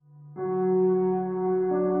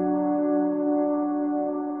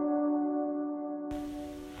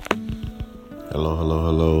Hello, hello,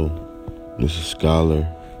 hello. This is Scholar.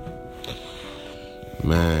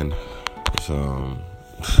 Man, it's,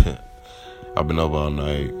 I've been up all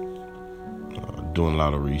night doing a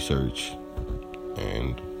lot of research,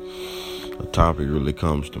 and a topic really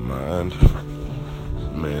comes to mind.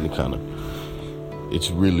 Man, it's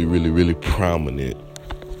really, really, really prominent.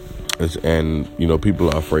 And people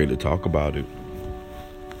are afraid to talk about it.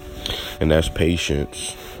 And that's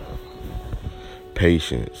patience.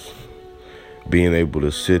 Patience. Being able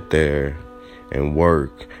to sit there and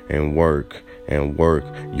work and work and work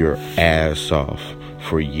your ass off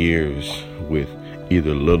for years with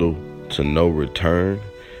either little to no return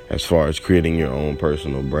as far as creating your own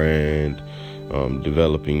personal brand,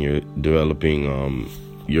 developing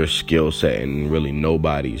your skill set, and really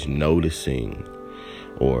nobody's noticing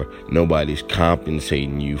or nobody's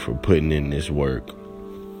compensating you for putting in this work.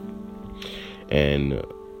 And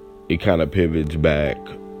it kind of pivots back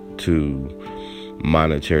to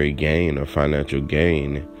monetary gain or financial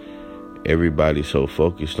gain. Everybody's so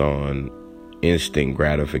focused on instant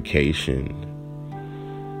gratification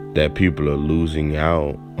that people are losing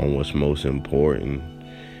out on what's most important,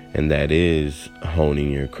 and that is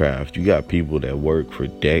honing your craft. You got people that work for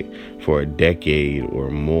a decade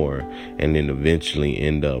or more and then eventually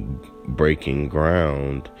end up breaking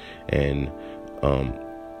ground, and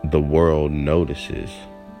the world notices.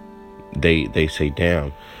 They say,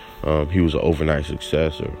 damn, he was an overnight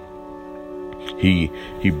successor. He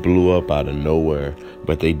blew up out of nowhere,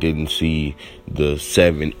 but they didn't see the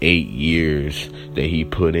 7-8 years that he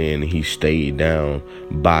put in. He stayed down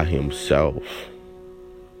by himself,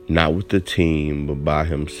 not with the team, but by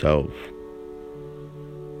himself.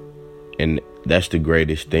 And that's the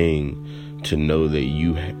greatest thing, to know that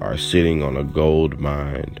you are sitting on a gold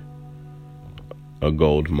mine. A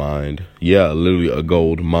gold mine. Yeah, literally a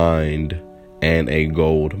gold mine and a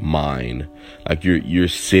gold mine. Like you're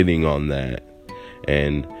sitting on that,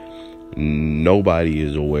 and nobody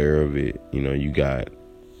is aware of it. You got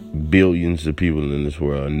billions of people in this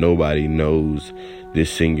world. Nobody knows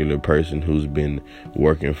this singular person who's been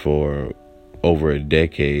working for over a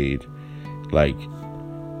decade, like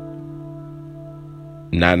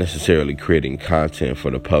not necessarily creating content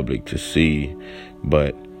for the public to see,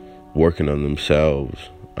 but working on themselves,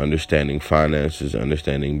 understanding finances,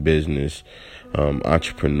 understanding business,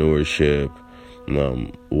 entrepreneurship,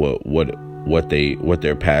 what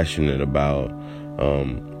they're passionate about,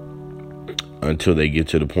 until they get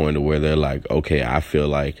to the point of where they're like, okay, I feel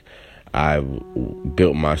like I've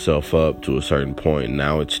built myself up to a certain point.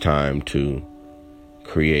 Now it's time to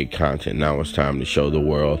create content. Now it's time to show the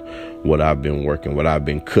world what I've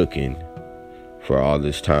been cooking for all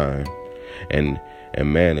this time. And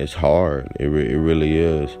man, it's hard. It really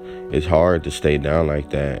is. It's hard to stay down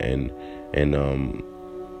like that, and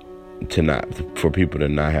for people to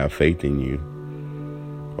not have faith in you,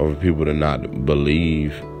 or for people to not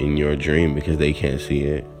believe in your dream because they can't see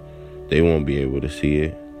it. They won't be able to see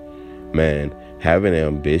it. Man, having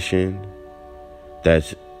ambition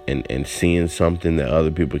and seeing something that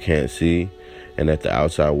other people can't see, and that the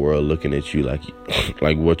outside world looking at you like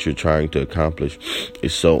what you're trying to accomplish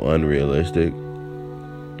is so unrealistic.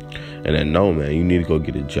 And then, no, man, you need to go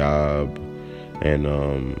get a job and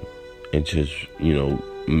just,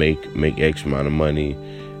 make X amount of money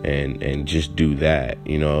and just do that.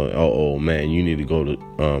 Oh man, you need to go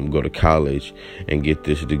to college and get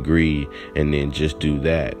this degree and then just do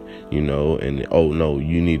that. And oh no,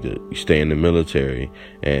 you need to stay in the military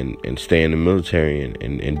and stay in the military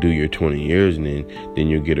and do your 20 years, and then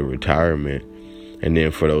you'll get a retirement. And then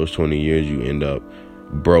for those 20 years you end up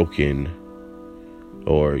broken,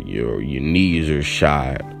 or your knees are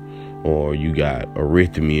shot, or you got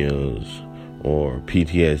arrhythmias, or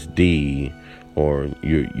PTSD, or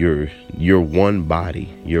you're one body,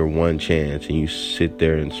 you're one chance, and you sit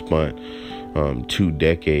there and spent 2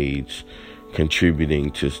 decades contributing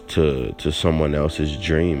to someone else's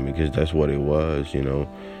dream, because that's what it was. The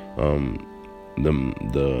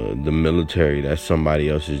military, that's somebody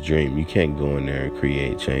else's dream. You can't go in there and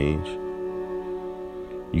create change.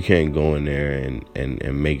 You can't go in there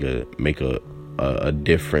and make a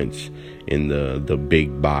difference in the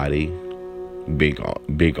big body, big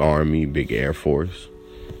army, big Air Force,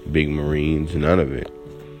 big Marines. None of it.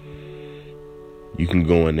 You can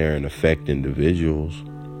go in there and affect individuals.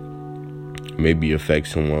 Maybe affect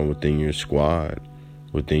someone within your squad,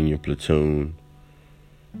 within your platoon.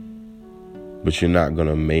 But you're not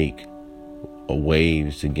gonna make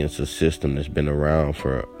waves against a system that's been around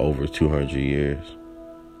for over 200 years.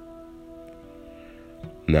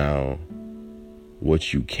 Now,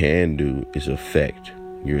 what you can do is affect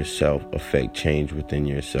yourself, affect change within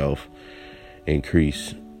yourself,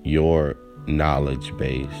 increase your knowledge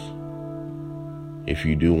base. If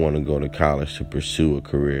you do want to go to college to pursue a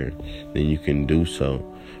career, then you can do so,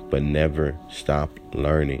 but never stop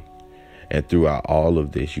learning. And throughout all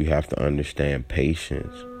of this, you have to understand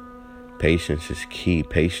patience. Patience is key.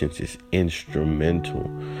 Patience is instrumental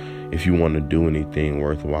if you want to do anything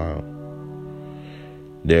worthwhile.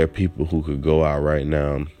 There are people who could go out right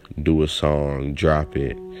now, do a song, drop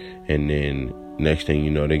it, and then next thing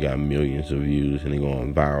you know, they got millions of views and they're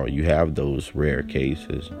going viral. You have those rare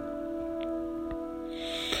cases.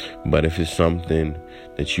 But if it's something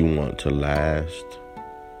that you want to last,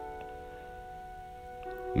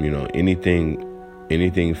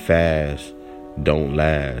 anything fast don't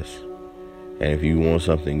last. And if you want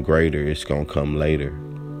something greater, it's going to come later.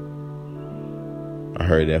 I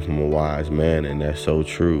heard that from a wise man, and that's so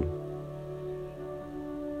true.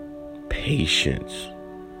 Patience,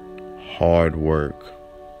 hard work,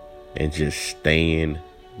 and just staying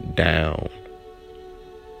down.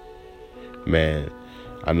 Man,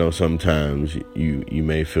 I know sometimes you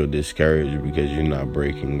may feel discouraged because you're not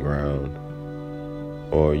breaking ground.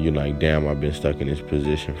 Or you're like, damn, I've been stuck in this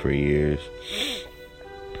position for years.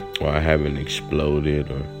 Or I haven't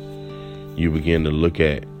exploded. Or you begin to look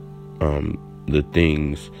at the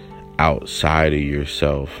things outside of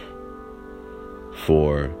yourself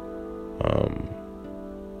for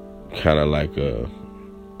kind of like a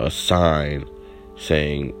sign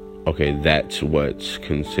saying, okay, that's what's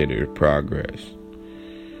considered progress.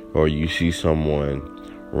 Or you see someone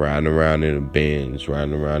riding around in a Benz,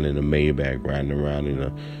 riding around in a Maybach, riding around in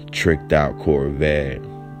a tricked out Corvette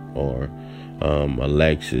or a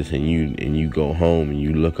Lexus, and you go home and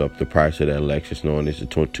you look up the price of that Lexus, knowing it's a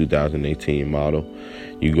 2018 model.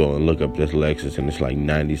 You go and look up this Lexus and it's like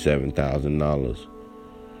 $97,000,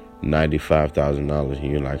 $95,000,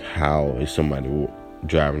 and you're like, how is somebody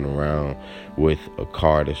driving around with a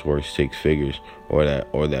car that's worth six figures, or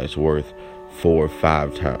that's worth four or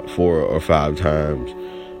five times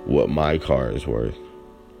what my car is worth?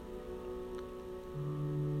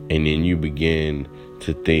 And then you begin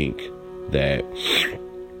to think that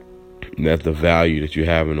the value that you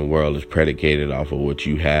have in the world is predicated off of what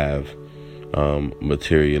you have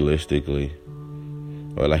materialistically.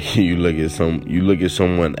 Or like you look at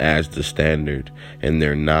someone as the standard, and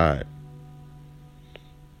they're not.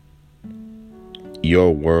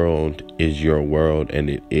 Your world is your world, and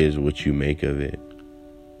it is what you make of it.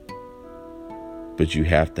 But you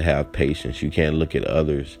have to have patience. You can't look at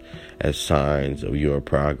others as signs of your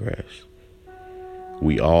progress.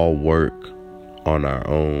 We all work on our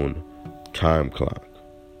own time clock.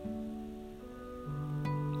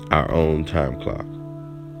 Our own time clock.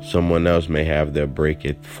 Someone else may have their break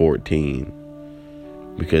at 14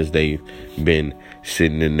 because they've been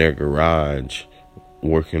sitting in their garage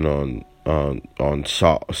working on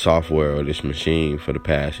software or this machine for the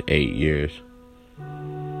past 8 years.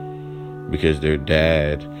 Because their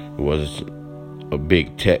dad was a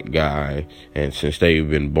big tech guy, and since they've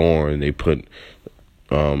been born, they put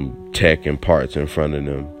tech and parts in front of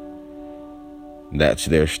them. That's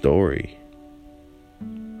their story.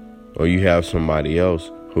 Or you have somebody else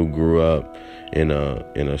who grew up in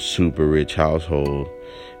a super rich household,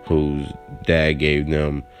 whose dad gave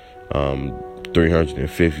them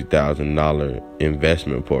 $350,000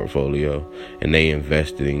 investment portfolio, and they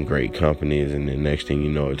invested in great companies, and the next thing you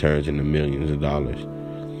know, it turns into millions of dollars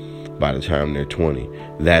by the time they're 20.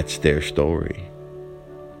 That's their story.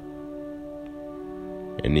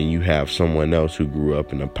 And then you have someone else who grew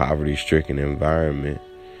up in a poverty-stricken environment,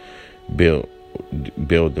 build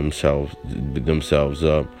themselves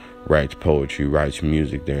up, writes poetry, writes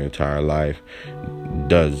music their entire life,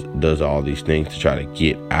 does all these things to try to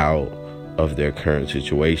get out of their current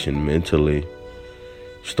situation mentally,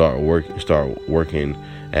 start working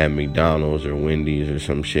at McDonald's or Wendy's or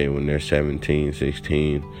some shit when they're 17,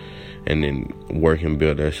 16, and then work and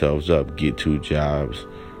build themselves up, get 2 jobs,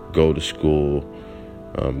 go to school,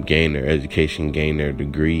 gain their education, gain their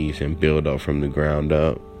degrees, and build up from the ground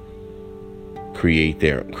up, create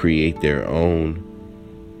their own,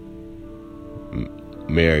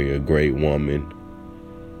 marry a great woman,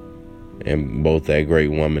 and both that great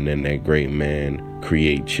woman and that great man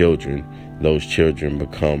create children. Those children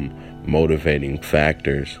become motivating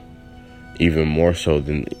factors, even more so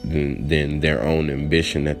than their own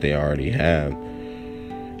ambition that they already have.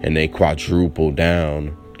 And they quadruple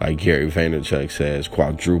down, like Gary Vaynerchuk says,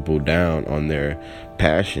 quadruple down on their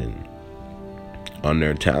passion, on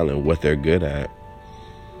their talent, what they're good at.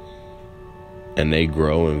 And they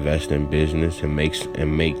grow, invest in business, and make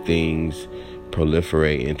things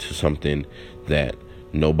proliferate into something that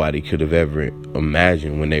nobody could have ever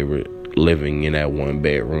imagined when they were living in that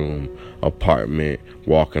 1-bedroom apartment,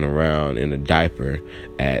 walking around in a diaper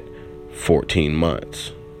at 14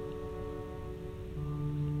 months.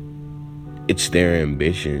 It's their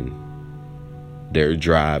ambition, their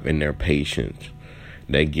drive, and their patience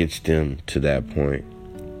that gets them to that point.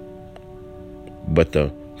 But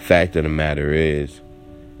the fact of the matter is,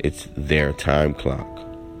 it's their time clock.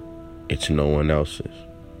 It's no one else's.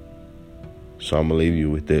 So I'm going to leave you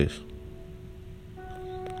with this.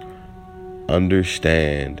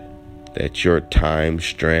 Understand that your time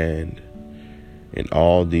strand and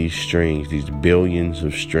all these strings, these billions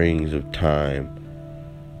of strings of time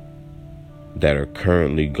that are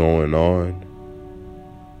currently going on,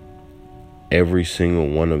 every single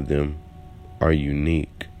one of them are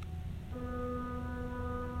unique.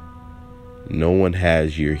 No one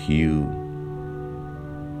has your hue,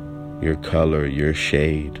 your color, your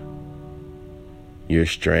shade. Your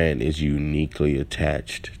strand is uniquely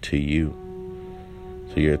attached to you.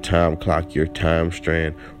 So your time clock, your time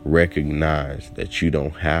strand, recognize that you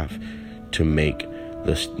don't have to make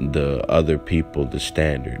the other people the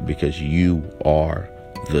standard, because you are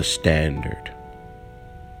the standard.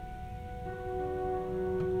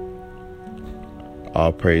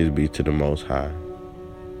 All praise be to the Most High,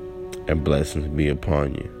 and blessings be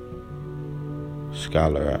upon you.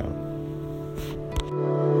 Scholar out.